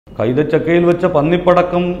കൈതച്ചക്കയിൽ വെച്ച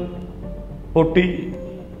പന്നിപ്പടക്കം പൊട്ടി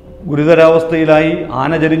ഗുരുതരാവസ്ഥയിലായി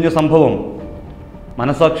ആന ചരിഞ്ഞ സംഭവം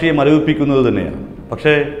മനസാക്ഷിയെ മരവിപ്പിക്കുന്നത് തന്നെയാണ്.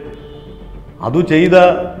 പക്ഷേ അതു ചെയ്ത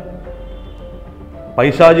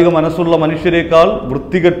പൈശാചിക മനസ്സുള്ള മനുഷ്യരെക്കാൾ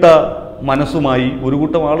വൃത്തികെട്ട മനസ്സുമായി ഒരു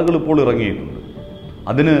കൂട്ടം ആളുകൾ ഇപ്പോൾ ഇറങ്ങിയിട്ടുണ്ട്.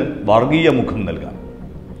 അതിന് വർഗീയ മുഖം നൽകാൻ.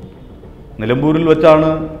 നിലമ്പൂരിൽ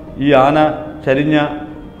വെച്ചാണ് ഈ ആന ചരിഞ്ഞ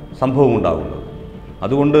സംഭവം ഉണ്ടാകുന്നത്.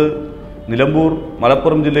 അതുകൊണ്ട് നിലമ്പൂർ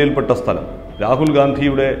മലപ്പുറം ജില്ലയിൽപ്പെട്ട സ്ഥലം, രാഹുൽ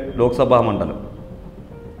ഗാന്ധിയുടെ ലോക്സഭാ മണ്ഡലം,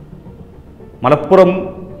 മലപ്പുറം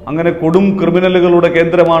അങ്ങനെ കൊടും ക്രിമിനലുകളുടെ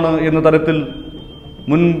കേന്ദ്രമാണ് എന്ന തരത്തിൽ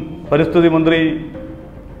മുൻ പരിസ്ഥിതി മന്ത്രി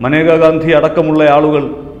മനേകാ ഗാന്ധി അടക്കമുള്ള ആളുകൾ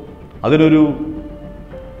അതിനൊരു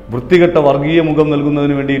വൃത്തികെട്ട വർഗീയ മുഖം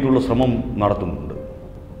നൽകുന്നതിന് വേണ്ടിയിട്ടുള്ള ശ്രമം നടത്തുന്നുണ്ട്.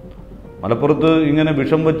 മലപ്പുറത്ത് ഇങ്ങനെ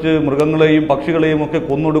വിഷം വെച്ച് മൃഗങ്ങളെയും പക്ഷികളെയും ഒക്കെ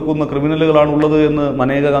കൊന്നൊടുക്കുന്ന ക്രിമിനലുകളാണുള്ളത് എന്ന്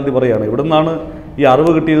മനേകാ ഗാന്ധി പറയുകയാണ്. എവിടെ നിന്നാണ് ഈ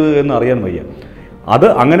അറിവ് കിട്ടിയത് എന്ന് അറിയാൻ വയ്യ. അത്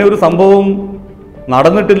അങ്ങനെ ഒരു സംഭവം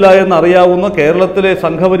നടന്നിട്ടില്ല എന്നറിയാവുന്ന കേരളത്തിലെ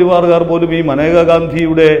സംഘപരിവാറുകാർ പോലും ഈ മനേകാ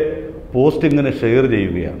ഗാന്ധിയുടെ പോസ്റ്റ് ഇങ്ങനെ ഷെയർ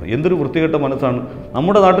ചെയ്യുകയാണ്. എന്തൊരു വൃത്തികെട്ട മനസ്സാണ്.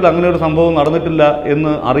 നമ്മുടെ നാട്ടിൽ അങ്ങനെ ഒരു സംഭവം നടന്നിട്ടില്ല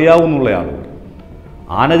എന്ന് അറിയാവുന്നുള്ള ആളുകൾ.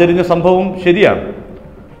 ആന ചരിഞ്ഞ സംഭവം ശരിയാണ്,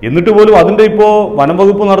 എന്നിട്ട് പോലും അതിൻ്റെ ഇപ്പോൾ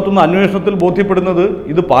വനംവകുപ്പ് നടത്തുന്ന അന്വേഷണത്തിൽ ബോധ്യപ്പെടുന്നത്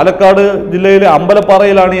ഇത് പാലക്കാട് ജില്ലയിലെ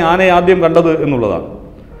അമ്പലപ്പാറയിലാണ് ഈ ആനയെ ആദ്യം കണ്ടത് എന്നുള്ളതാണ്.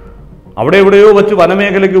 അവിടെ എവിടെയോ വച്ച്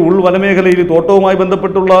വനമേഖലയ്ക്ക് വനമേഖലയിൽ തോട്ടവുമായി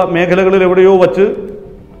ബന്ധപ്പെട്ടുള്ള മേഖലകളിൽ എവിടെയോ വച്ച്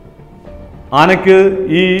ആനയ്ക്ക്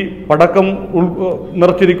ഈ പടക്കം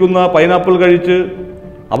നിറച്ചിരിക്കുന്ന പൈനാപ്പിൾ കഴിച്ച്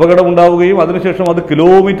അപകടമുണ്ടാവുകയും അതിനുശേഷം അത്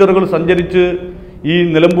കിലോമീറ്ററുകൾ സഞ്ചരിച്ച് ഈ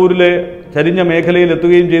നിലമ്പൂരിലെ ചരിഞ്ഞ മേഖലയിൽ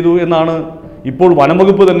എത്തുകയും ചെയ്തു എന്നാണ് ഇപ്പോൾ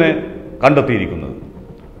വനംവകുപ്പ് തന്നെ കണ്ടെത്തിയിരിക്കുന്നത്.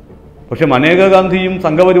 പക്ഷെ മനേകാ ഗാന്ധിയും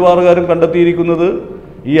സംഘപരിവാറുകാരും കണ്ടെത്തിയിരിക്കുന്നത്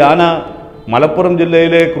ഈ ആന മലപ്പുറം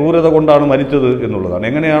ജില്ലയിലെ ക്രൂരത കൊണ്ടാണ് മരിച്ചത് എന്നുള്ളതാണ്.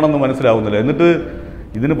 എങ്ങനെയാണെന്ന് മനസ്സിലാവുന്നില്ല. എന്നിട്ട്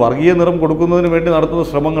ഇതിന് വർഗീയ നിറം കൊടുക്കുന്നതിന് വേണ്ടി നടത്തുന്ന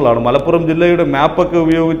ശ്രമങ്ങളാണ്. മലപ്പുറം ജില്ലയുടെ മാപ്പൊക്കെ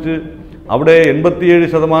ഉപയോഗിച്ച് അവിടെ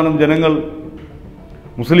 87% ജനങ്ങൾ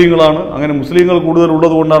മുസ്ലിങ്ങളാണ്. അങ്ങനെ മുസ്ലിങ്ങൾ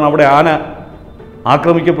കൂടുതലുള്ളത് കൊണ്ടാണ് അവിടെ ആന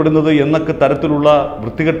ആക്രമിക്കപ്പെടുന്നത് എന്നൊക്കെ തരത്തിലുള്ള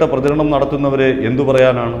വൃത്തികെട്ട പ്രചരണം നടത്തുന്നവരെ എന്തു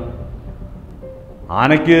പറയാനാണ്?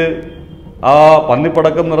 ആനയ്ക്ക് ആ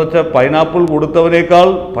പന്നിപ്പടക്കം നിറച്ച പൈനാപ്പിൾ കൊടുത്തവനേക്കാൾ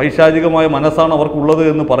പൈശാചികമായ മനസ്സാണ് അവർക്കുള്ളത്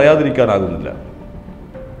എന്ന് പറയാതിരിക്കാനാകുന്നില്ല.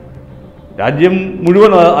 രാജ്യം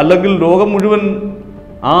മുഴുവൻ അല്ലെങ്കിൽ ലോകം മുഴുവൻ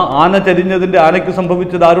ആ ആന ചരിഞ്ഞതിൻ്റെ, ആനയ്ക്ക്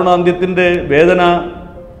സംഭവിച്ച ദാരുണാന്ത്യത്തിൻ്റെ വേദന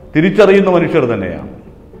തിരിച്ചറിയുന്ന മനുഷ്യർ തന്നെയാണ്.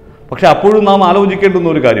 പക്ഷെ അപ്പോഴും നാം ആലോചിക്കേണ്ടുന്ന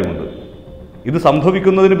ഒരു കാര്യമുണ്ട്. ഇത്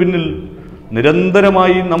സംഭവിക്കുന്നതിന് പിന്നിൽ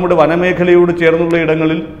നിരന്തരമായി നമ്മുടെ വനമേഖലയോട് ചേർന്നുള്ള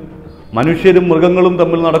ഇടങ്ങളിൽ മനുഷ്യരും മൃഗങ്ങളും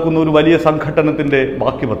തമ്മിൽ നടക്കുന്ന ഒരു വലിയ സംഘട്ടനത്തിൻ്റെ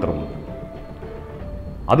ബാക്കിപത്രമുണ്ട്.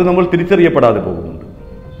 അത് നമ്മൾ തിരിച്ചറിയപ്പെടാതെ പോകുന്നുണ്ട്.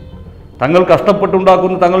 തങ്ങൾ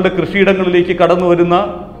കഷ്ടപ്പെട്ടുണ്ടാക്കുന്ന തങ്ങളുടെ കൃഷിയിടങ്ങളിലേക്ക് കടന്നു വരുന്ന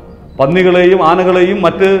പന്നികളെയും ആനകളെയും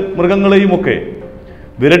മറ്റ് മൃഗങ്ങളെയും ഒക്കെ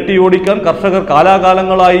വിരട്ടി ഓടിക്കാൻ കർഷകർ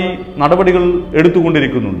കാലാകാലങ്ങളായി നടപടികൾ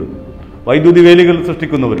എടുത്തുകൊണ്ടിരിക്കുന്നുണ്ട്. വൈദ്യുതി വേലികൾ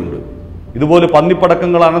സൃഷ്ടിക്കുന്നവരുണ്ട്. ഇതുപോലെ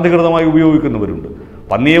പന്നിപ്പടക്കങ്ങൾ അനധികൃതമായി ഉപയോഗിക്കുന്നവരുണ്ട്.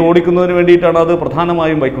 പന്നിയെ ഓടിക്കുന്നതിന് വേണ്ടിയിട്ടാണ് അത്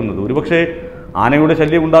പ്രധാനമായും വയ്ക്കുന്നത്. ഒരുപക്ഷെ ആനയുടെ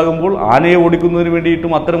ശല്യം ഉണ്ടാകുമ്പോൾ ആനയെ ഓടിക്കുന്നതിന്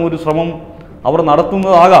വേണ്ടിയിട്ടും അത്തരമൊരു ശ്രമം അവർ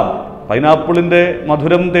നടത്തുന്നതാകാം. പൈനാപ്പിളിൻ്റെ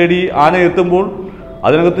മധുരം തേടി ആന എത്തുമ്പോൾ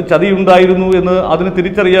അതിനകത്ത് ചതിയുണ്ടായിരുന്നു എന്ന് അതിന്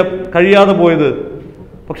തിരിച്ചറിയാൻ കഴിയാതെ പോയത്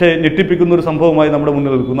പക്ഷേ ഞെട്ടിപ്പിക്കുന്ന ഒരു സംഭവമായി നമ്മുടെ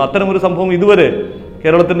മുന്നിൽ നിൽക്കുന്നു. അത്തരമൊരു സംഭവം ഇതുവരെ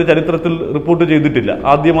കേരളത്തിൻ്റെ ചരിത്രത്തിൽ റിപ്പോർട്ട് ചെയ്തിട്ടില്ല.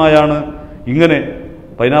 ആദ്യമായാണ് ഇങ്ങനെ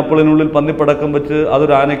പൈനാപ്പിളിനുള്ളിൽ പന്നിപ്പടക്കം വെച്ച്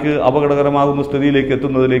അതൊരു ആനയ്ക്ക് അപകടകരമാകുന്ന സ്ഥിതിയിലേക്ക്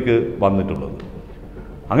എത്തുന്നതിലേക്ക് വന്നിട്ടുള്ളത്.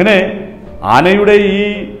 അങ്ങനെ ആനയുടെ ഈ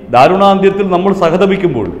ദാരുണാന്ത്യത്തിൽ നമ്മൾ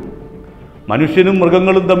സഹതപിക്കുമ്പോൾ മനുഷ്യനും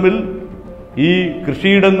മൃഗങ്ങളും തമ്മിൽ ഈ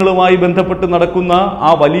കൃഷിയിടങ്ങളുമായി ബന്ധപ്പെട്ട് നടക്കുന്ന ആ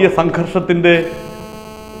വലിയ സംഘർഷത്തിൻ്റെ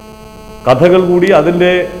കഥകൾ കൂടി, അതിൻ്റെ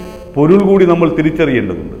പൊരുൾ കൂടി നമ്മൾ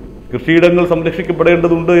തിരിച്ചറിയേണ്ടതുണ്ട്. കൃഷിയിടങ്ങൾ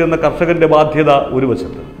സംരക്ഷിക്കപ്പെടേണ്ടതുണ്ട് എന്ന കർഷകൻ്റെ ബാധ്യത ഒരു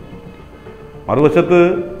വശത്ത്, മറുവശത്ത്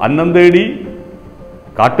അന്നം തേടി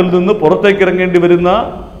കാട്ടിൽ നിന്ന് പുറത്തേക്ക് ഇറങ്ങേണ്ടി വരുന്ന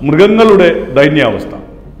മൃഗങ്ങളുടെ ദൈന്യാവസ്ഥ,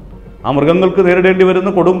 ആ മൃഗങ്ങൾക്ക് നേരിടേണ്ടി വരുന്ന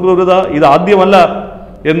കൊടും ക്രൂരത ഇതാദ്യമല്ല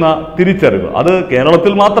എന്ന തിരിച്ചറിവ്. അത്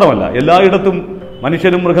കേരളത്തിൽ മാത്രമല്ല, എല്ലായിടത്തും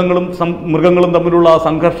മനുഷ്യരും മൃഗങ്ങളും തമ്മിലുള്ള ആ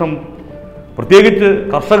സംഘർഷം, പ്രത്യേകിച്ച്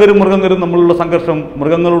കർഷകരും മൃഗങ്ങളും തമ്മിലുള്ള സംഘർഷം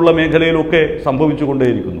മൃഗങ്ങളുള്ള മേഖലയിലൊക്കെ സംഭവിച്ചു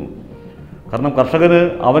കൊണ്ടേയിരിക്കുന്നു. കാരണം കർഷകന്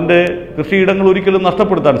അവൻ്റെ കൃഷിയിടങ്ങൾ ഒരിക്കലും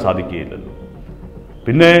നഷ്ടപ്പെടുത്താൻ സാധിക്കുകയില്ലല്ലോ.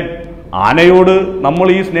 പിന്നെ ആനയോട് നമ്മൾ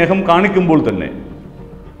ഈ സ്നേഹം കാണിക്കുമ്പോൾ തന്നെ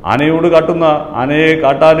ആനയോട് കാട്ടുന്ന, ആനയെ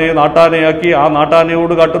കാട്ടാനയെ നാട്ടാനയാക്കി ആ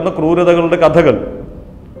നാട്ടാനയോട് കാട്ടുന്ന ക്രൂരതകളുടെ കഥകൾ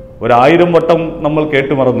 1000 വട്ടം നമ്മൾ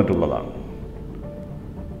കേട്ടുമറന്നിട്ടുള്ളതാണ്.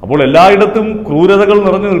 അപ്പോൾ എല്ലായിടത്തും ക്രൂരതകൾ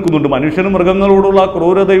നിറഞ്ഞു നിൽക്കുന്നുണ്ട്. മനുഷ്യനും മൃഗങ്ങളോടുള്ള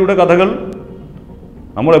ക്രൂരതയുടെ കഥകൾ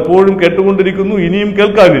നമ്മൾ എപ്പോഴും കേട്ടുകൊണ്ടിരിക്കുന്നു, ഇനിയും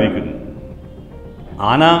കേൾക്കാനിരിക്കുന്നു.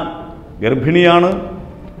 ആന ഗർഭിണിയാണ്,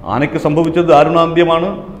 ആനയ്ക്ക് സംഭവിച്ചത് ദാരുണാന്ത്യമാണ്.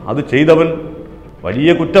 അത് ചെയ്തവൻ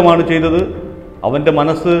വലിയ കുറ്റമാണ് ചെയ്തത്. അവൻ്റെ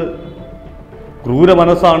മനസ്സ് ക്രൂര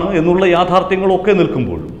മനസ്സാണ് എന്നുള്ള യാഥാർത്ഥ്യങ്ങളൊക്കെ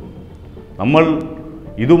നിൽക്കുമ്പോൾ നമ്മൾ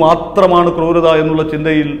ഇതുമാത്രമാണ് ക്രൂരത എന്നുള്ള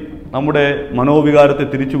ചിന്തയിൽ നമ്മുടെ മനോവികാരത്തെ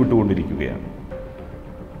തിരിച്ചുവിട്ടുകൊണ്ടിരിക്കുകയാണ്.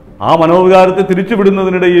 ആ മനോവികാരത്തെ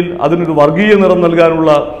തിരിച്ചുവിടുന്നതിനിടയിൽ അതിനൊരു വർഗീയ നിറം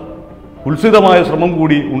നൽകാനുള്ള കുത്സിതമായ ശ്രമം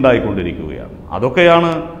കൂടി ഉണ്ടായിക്കൊണ്ടിരിക്കുകയാണ്.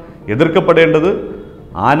 അതൊക്കെയാണ് എതിർക്കപ്പെടേണ്ടത്.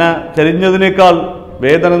 ആന ചരിഞ്ഞതിനേക്കാൾ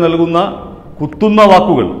വേദന നൽകുന്ന കുത്തുന്ന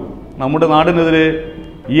വാക്കുകൾ നമ്മുടെ നാടിനെതിരെ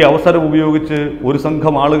ഈ അവസരം ഉപയോഗിച്ച് ഒരു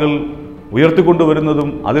സംഘം ആളുകൾ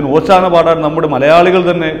ഉയർത്തിക്കൊണ്ടുവരുന്നതും അതിന് ഓശാന പാടാൻ നമ്മുടെ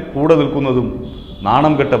മലയാളികൾ തന്നെ കൂടെ നിൽക്കുന്നതും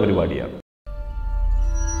നാണം കെട്ട പരിപാടിയാണ്.